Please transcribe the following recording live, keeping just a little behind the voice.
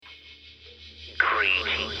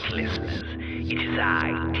Greetings, listeners. It is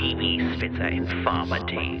I, TV Spitzer and Farmer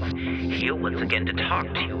Dave, here once again to talk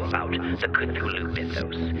to you about the Cthulhu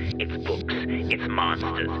mythos, its books, its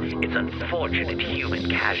monsters, its unfortunate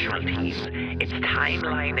human casualties, its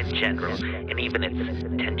timeline in general, and even its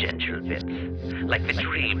tangential bits, like the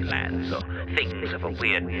dreamlands or things of a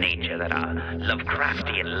weird nature that are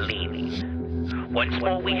Lovecraftian leaning. Once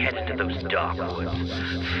more we head into those dark woods,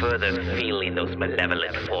 further feeling those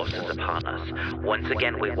malevolent forces upon us. Once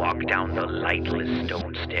again we walk down the lightless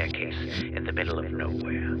stone staircase in the middle of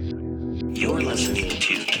nowhere. You're listening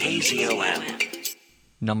to KZOM.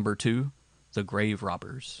 Number 2, The Grave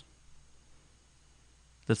Robbers.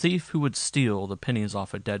 The thief who would steal the pennies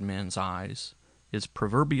off a dead man's eyes is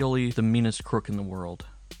proverbially the meanest crook in the world.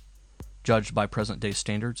 Judged by present-day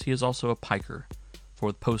standards, he is also a piker. For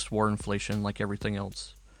with post-war inflation, like everything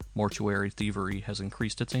else, mortuary thievery has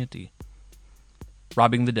increased its ante.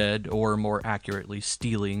 Robbing the dead, or more accurately,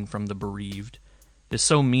 stealing from the bereaved, is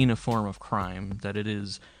so mean a form of crime that it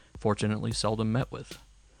is, fortunately, seldom met with.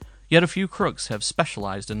 Yet a few crooks have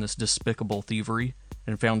specialized in this despicable thievery,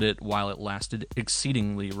 and found it, while it lasted,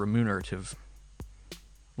 exceedingly remunerative.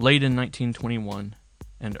 Late in 1921,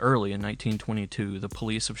 and early in 1922, the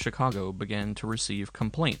police of Chicago began to receive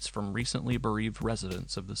complaints from recently bereaved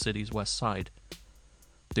residents of the city's west side.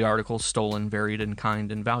 The articles stolen varied in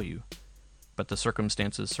kind and value, but the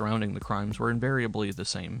circumstances surrounding the crimes were invariably the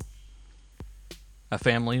same. A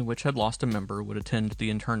family which had lost a member would attend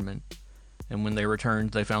the interment, and when they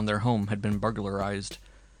returned they found their home had been burglarized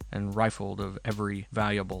and rifled of every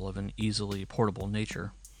valuable of an easily portable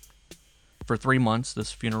nature. For 3 months,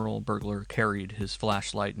 this funeral burglar carried his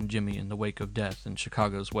flashlight and Jimmy in the wake of death in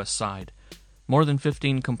Chicago's west side. More than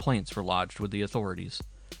 15 complaints were lodged with the authorities,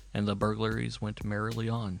 and the burglaries went merrily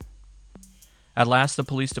on. At last, the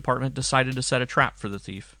police department decided to set a trap for the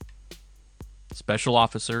thief. Special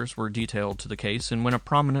officers were detailed to the case, and when a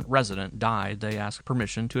prominent resident died, they asked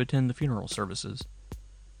permission to attend the funeral services.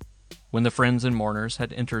 When the friends and mourners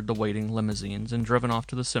had entered the waiting limousines and driven off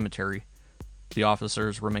to the cemetery, the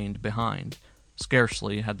officers remained behind.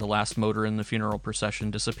 Scarcely had the last motor in the funeral procession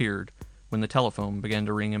disappeared when the telephone began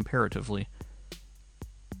to ring imperatively.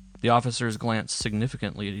 The officers glanced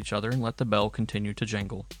significantly at each other and let the bell continue to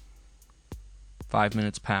jangle. 5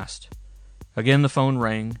 minutes passed. Again the phone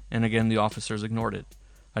rang, and again the officers ignored it.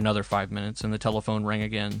 Another 5 minutes, and the telephone rang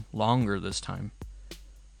again, longer this time,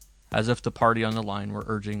 as if the party on the line were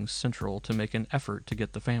urging Central to make an effort to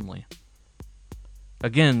get the family.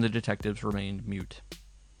 Again, the detectives remained mute.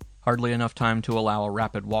 Hardly enough time to allow a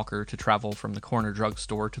rapid walker to travel from the corner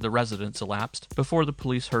drugstore to the residence elapsed before the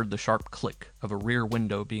police heard the sharp click of a rear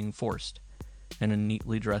window being forced, and a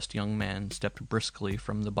neatly dressed young man stepped briskly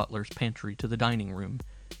from the butler's pantry to the dining room,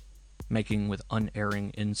 making with unerring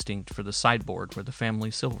instinct for the sideboard where the family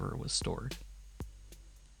silver was stored.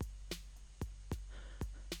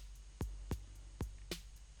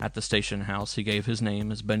 At the station house, he gave his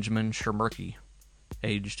name as Benjamin Shemerke,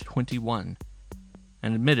 aged 21,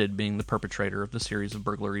 and admitted being the perpetrator of the series of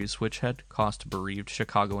burglaries which had cost bereaved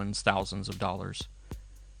Chicagoans thousands of dollars.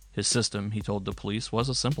 His system, he told the police, was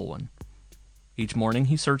a simple one. Each morning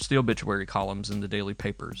he searched the obituary columns in the daily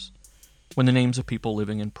papers. When the names of people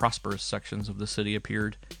living in prosperous sections of the city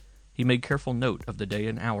appeared, he made careful note of the day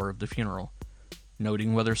and hour of the funeral,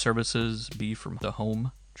 noting whether services be from the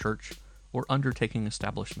home, church, or undertaking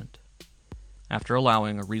establishment. After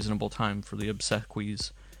allowing a reasonable time for the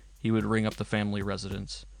obsequies, he would ring up the family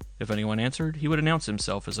residence. If anyone answered, he would announce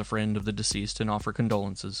himself as a friend of the deceased and offer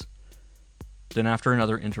condolences. Then after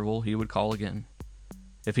another interval, he would call again.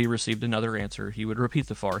 If he received another answer, he would repeat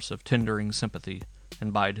the farce of tendering sympathy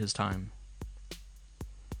and bide his time.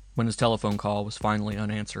 When his telephone call was finally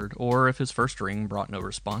unanswered, or if his first ring brought no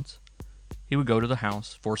response, he would go to the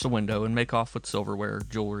house, force a window, and make off with silverware,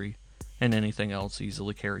 jewelry, and anything else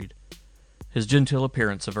easily carried. His genteel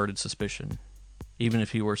appearance averted suspicion, even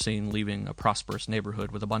if he were seen leaving a prosperous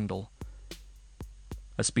neighborhood with a bundle.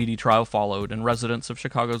 A speedy trial followed, and residents of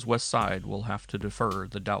Chicago's west side will have to defer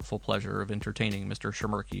the doubtful pleasure of entertaining Mr.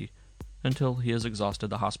 Shemerke until he has exhausted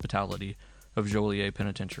the hospitality of Joliet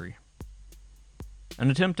Penitentiary.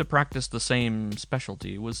 An attempt to practice the same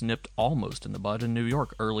specialty was nipped almost in the bud in New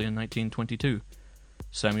York early in 1922.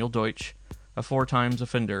 Samuel Deutsch, a 4 times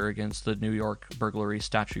offender against the New York burglary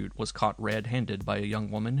statute, was caught red-handed by a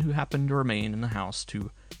young woman who happened to remain in the house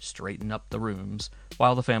to straighten up the rooms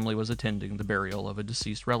while the family was attending the burial of a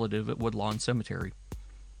deceased relative at Woodlawn Cemetery.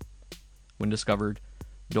 When discovered,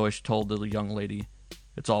 Deutsch told the young lady,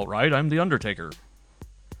 "It's all right, I'm the undertaker."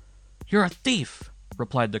 "You're a thief!"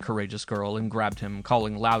 replied the courageous girl, and grabbed him,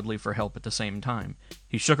 calling loudly for help at the same time.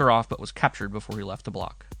 He shook her off, but was captured before he left the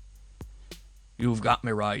block. "You've got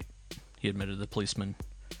me right," he admitted to the policeman.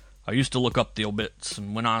 "I used to look up the obits,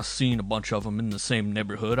 and when I seen a bunch of 'em in the same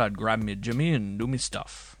neighborhood, I'd grab me Jimmy and do me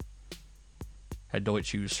stuff." Had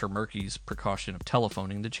Deutsch used Sir Murky's precaution of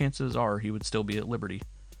telephoning, the chances are he would still be at liberty.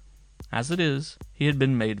 As it is, he had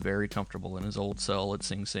been made very comfortable in his old cell at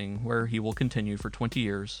Sing Sing, where he will continue for 20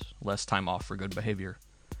 years, less time off for good behavior.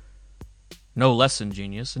 No less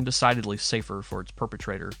ingenious, and decidedly safer for its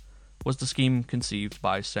perpetrator, was the scheme conceived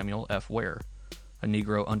by Samuel F. Ware, a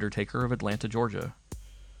Negro undertaker of Atlanta, Georgia,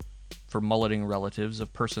 for mulleting relatives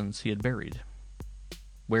of persons he had buried.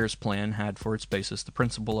 Ware's plan had for its basis the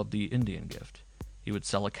principle of the Indian gift. He would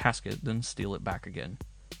sell a casket, then steal it back again.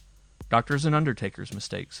 Doctors' and undertakers'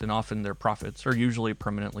 mistakes, and often their profits, are usually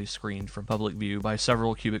permanently screened from public view by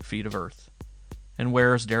several cubic feet of earth, and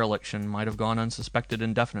Ware's dereliction might have gone unsuspected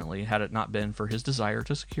indefinitely had it not been for his desire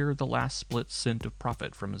to secure the last split cent of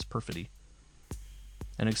profit from his perfidy.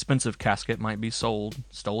 An expensive casket might be sold,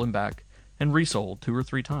 stolen back, and resold 2 or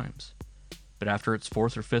 3 times, but after its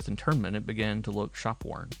 4th or 5th interment it began to look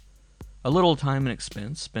shop-worn. A little time and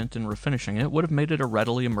expense spent in refinishing it would have made it a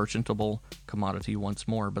readily merchantable commodity once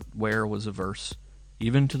more, but Ware was averse,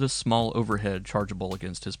 even to the small overhead chargeable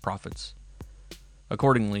against his profits.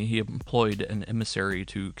 Accordingly, he employed an emissary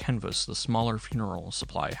to canvass the smaller funeral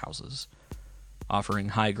supply houses, offering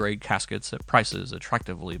high-grade caskets at prices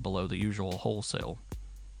attractively below the usual wholesale.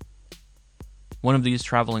 One of these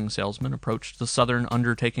traveling salesmen approached the Southern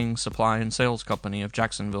Undertaking Supply and Sales Company of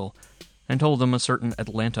Jacksonville and told them a certain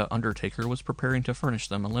Atlanta undertaker was preparing to furnish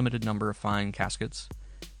them a limited number of fine caskets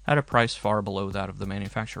at a price far below that of the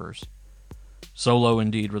manufacturers. So low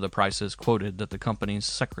indeed were the prices quoted that the company's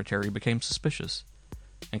secretary became suspicious,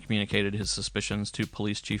 and communicated his suspicions to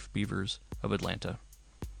Police Chief Beavers of Atlanta.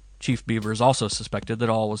 Chief Beavers also suspected that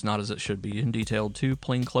all was not as it should be, and detailed 2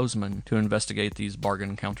 plainclothesmen to investigate these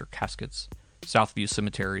bargain counter caskets. Southview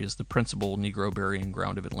Cemetery is the principal Negro burying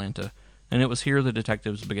ground of Atlanta, and it was here the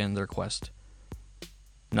detectives began their quest.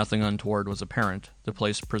 Nothing untoward was apparent. The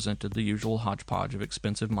place presented the usual hodgepodge of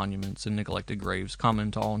expensive monuments and neglected graves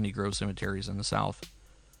common to all Negro cemeteries in the South.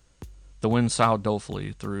 The wind soughed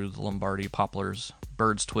dolefully through the Lombardy poplars,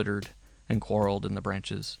 birds twittered and quarreled in the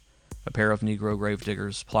branches. A pair of Negro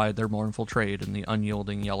grave-diggers plied their mournful trade in the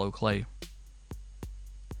unyielding yellow clay.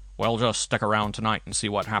 "We'll just stick around tonight and see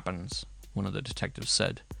what happens," one of the detectives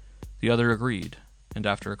said. The other agreed, and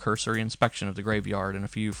after a cursory inspection of the graveyard and a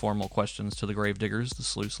few formal questions to the gravediggers, the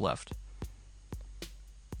sleuths left.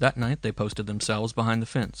 That night they posted themselves behind the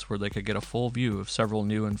fence, where they could get a full view of several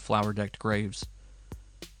new and flower-decked graves.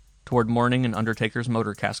 Toward morning, an undertaker's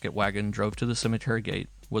motor casket wagon drove to the cemetery gate,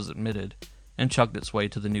 was admitted, and chugged its way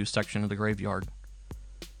to the new section of the graveyard.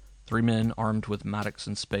 3 men, armed with mattocks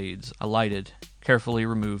and spades, alighted, carefully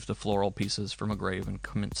removed the floral pieces from a grave, and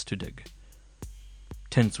commenced to dig.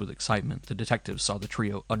 Tense with excitement, the detectives saw the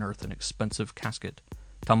trio unearth an expensive casket,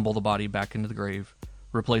 tumble the body back into the grave,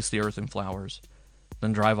 replace the earth and flowers,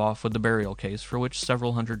 then drive off with the burial case for which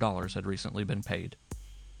several $100s had recently been paid.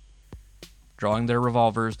 Drawing their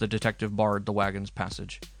revolvers, the detective barred the wagon's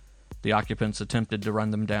passage. The occupants attempted to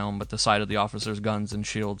run them down, but the sight of the officers' guns and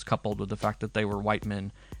shields, coupled with the fact that they were white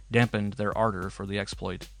men, dampened their ardor for the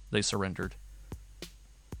exploit. They surrendered.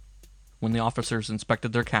 When the officers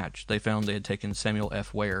inspected their catch, they found they had taken Samuel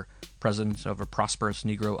F. Ware, president of a prosperous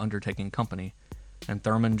Negro undertaking company, and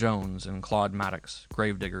Thurman Jones and Claude Maddox,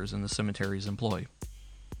 gravediggers in the cemetery's employ.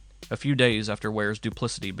 A few days after Ware's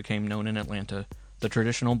duplicity became known in Atlanta, the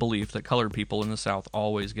traditional belief that colored people in the South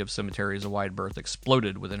always give cemeteries a wide berth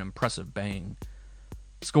exploded with an impressive bang.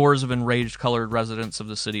 Scores of enraged colored residents of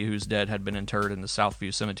the city whose dead had been interred in the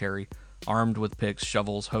Southview Cemetery, armed with picks,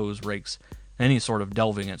 shovels, hoes, rakes, any sort of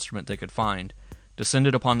delving instrument they could find,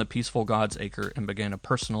 descended upon the peaceful God's Acre and began a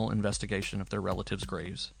personal investigation of their relatives'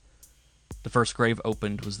 graves. The first grave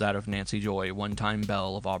opened was that of Nancy Joy, one-time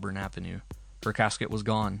belle of Auburn Avenue. Her casket was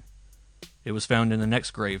gone. It was found in the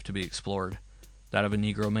next grave to be explored, that of a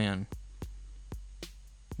Negro man.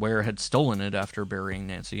 Ware had stolen it after burying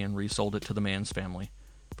Nancy and resold it to the man's family.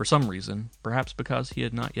 For some reason, perhaps because he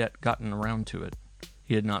had not yet gotten around to it,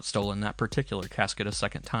 he had not stolen that particular casket a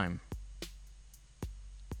second time.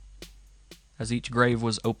 As each grave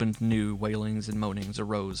was opened new wailings and moanings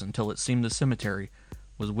arose until it seemed the cemetery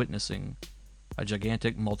was witnessing a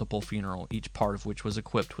gigantic multiple funeral, each part of which was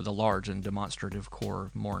equipped with a large and demonstrative corps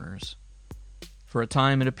of mourners. For a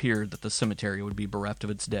time it appeared that the cemetery would be bereft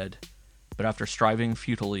of its dead, but after striving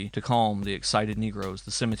futilely to calm the excited Negroes,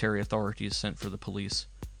 the cemetery authorities sent for the police,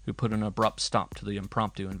 who put an abrupt stop to the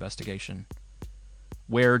impromptu investigation.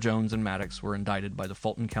 Ware, Jones, and Maddox were indicted by the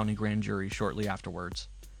Fulton County Grand Jury shortly afterwards.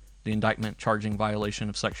 The indictment charging violation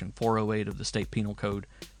of Section 408 of the State Penal Code,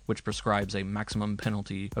 which prescribes a maximum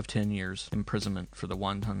penalty of 10 years imprisonment for the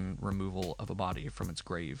wanton removal of a body from its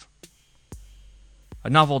grave. A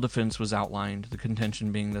novel defense was outlined, the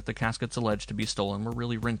contention being that the caskets alleged to be stolen were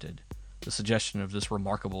really rented. The suggestion of this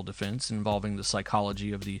remarkable defense, involving the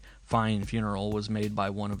psychology of the fine funeral, was made by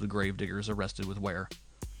one of the gravediggers arrested with Ware.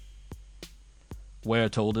 "Ware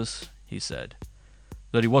told us," he said,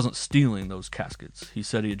 "that he wasn't stealing those caskets. He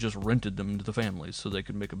said he had just rented them to the families so they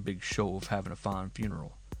could make a big show of having a fine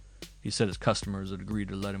funeral. He said his customers had agreed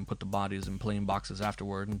to let him put the bodies in plain boxes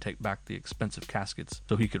afterward and take back the expensive caskets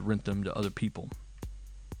so he could rent them to other people.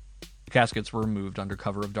 The caskets were removed under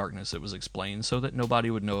cover of darkness, it was explained, so that nobody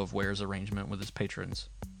would know of Ware's arrangement with his patrons.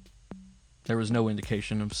 There was no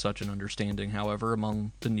indication of such an understanding, however,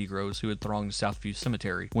 among the Negroes who had thronged Southview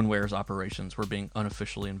Cemetery when Ware's operations were being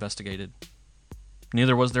unofficially investigated.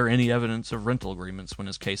 Neither was there any evidence of rental agreements when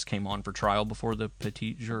his case came on for trial before the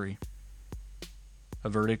petite jury. A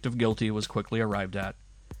verdict of guilty was quickly arrived at,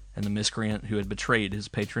 and the miscreant who had betrayed his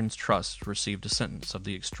patron's trust received a sentence of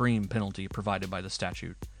the extreme penalty provided by the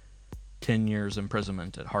statute: 10 years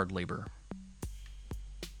imprisonment at hard labor.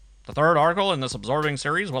 The third article in this absorbing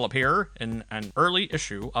series will appear in an early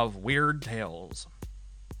issue of Weird Tales.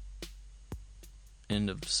 End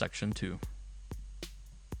of section 2.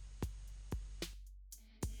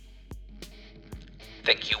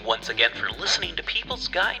 Thank you once again for listening to People's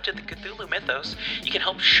Guide to the Cthulhu Mythos. You can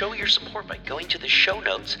help show your support by going to the show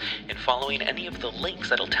notes and following any of the links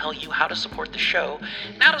that'll tell you how to support the show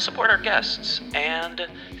and how to support our guests. And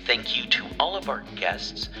thank you to all of our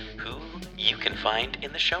guests who you can find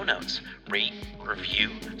in the show notes. Rate, review,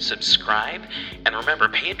 subscribe, and remember,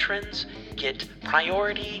 patrons get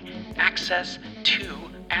priority access to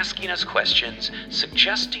asking us questions,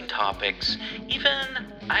 suggesting topics, even,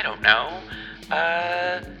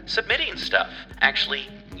 submitting stuff. Actually,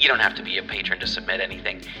 you don't have to be a patron to submit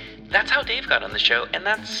anything. That's how Dave got on the show, and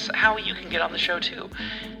that's how you can get on the show too.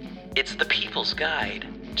 It's the People's Guide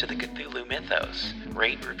to the Cthulhu Mythos.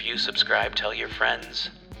 Rate, review, subscribe, tell your friends.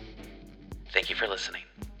 Thank you for listening.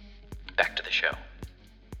 Back to the show.